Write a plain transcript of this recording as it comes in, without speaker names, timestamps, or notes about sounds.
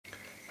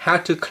how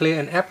to clear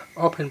an app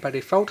open by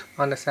default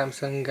on the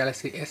Samsung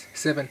Galaxy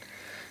S7.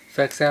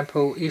 For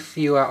example, if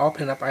you are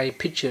opening up a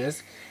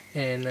pictures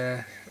and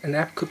an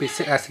app could be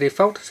set as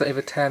default, so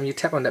every time you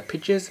tap on that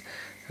pictures,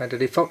 the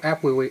default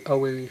app will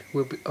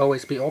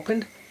always be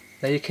opened.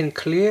 Now you can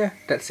clear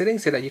that setting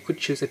so that you could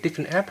choose a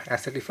different app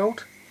as a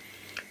default.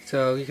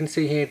 So you can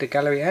see here the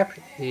gallery app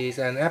is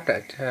an app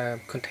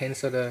that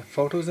contains all the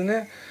photos in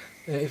it.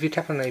 If you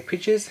tap on the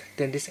pictures,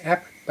 then this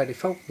app by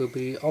default will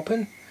be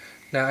open.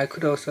 Now I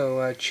could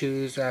also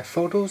choose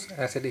photos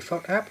as a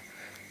default app.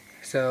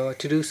 So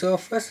to do so,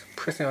 first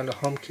press on the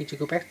home key to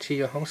go back to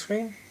your home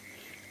screen.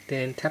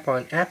 Then tap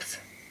on apps,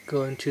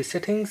 go into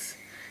settings,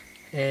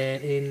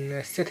 and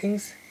in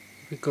settings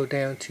we go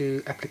down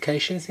to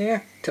applications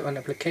here, tap on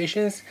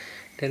applications,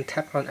 then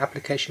tap on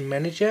application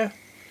manager,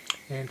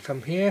 and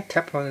from here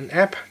tap on an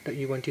app that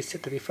you want to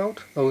set the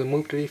default or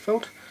remove the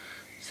default.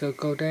 So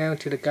go down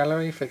to the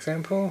gallery, for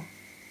example,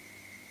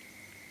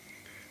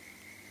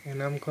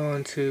 and I'm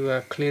going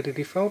to clear the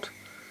default.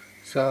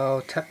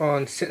 So tap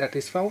on set at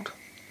default,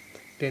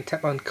 then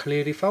tap on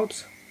clear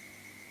defaults.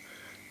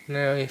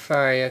 Now if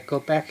I go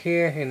back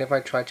here and if I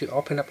try to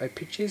open up my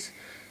pictures,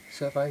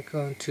 so if I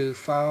go into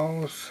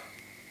files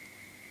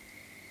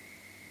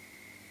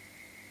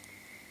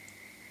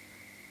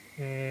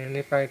and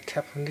if I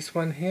tap on this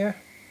one here,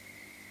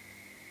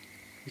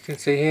 you can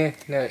see here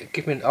now it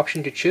gives me an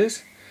option to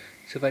choose.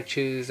 So if I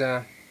choose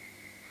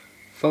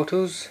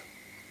photos,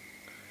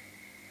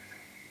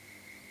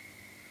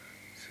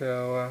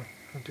 so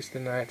I'll just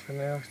deny it for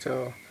now.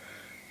 So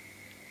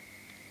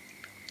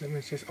let me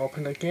just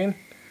open it again.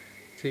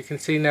 So you can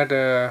see now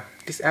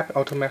this app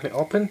automatically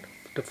open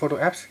the photo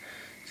apps.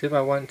 So if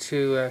I want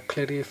to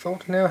clear the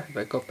default now, if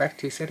I go back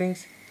to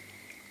settings,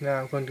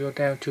 now I'm going to go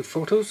down to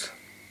photos.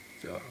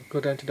 So I'll go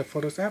down to the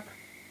photos app.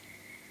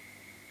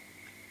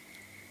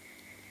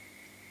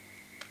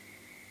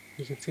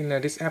 You can see now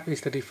this app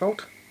is the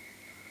default.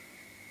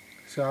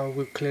 So I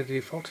will clear the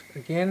default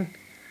again,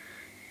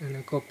 and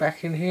I'll go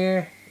back in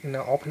here and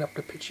I'll open up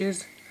the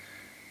pictures.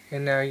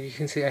 And now you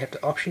can see I have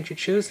the option to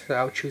choose. So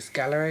I'll choose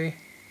gallery.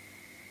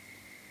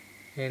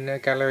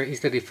 And gallery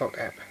is the default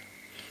app.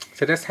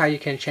 So that's how you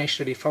can change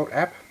the default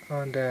app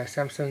on the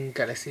Samsung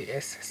Galaxy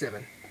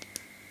S7.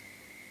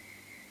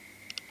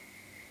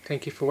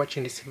 Thank you for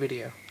watching this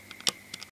video.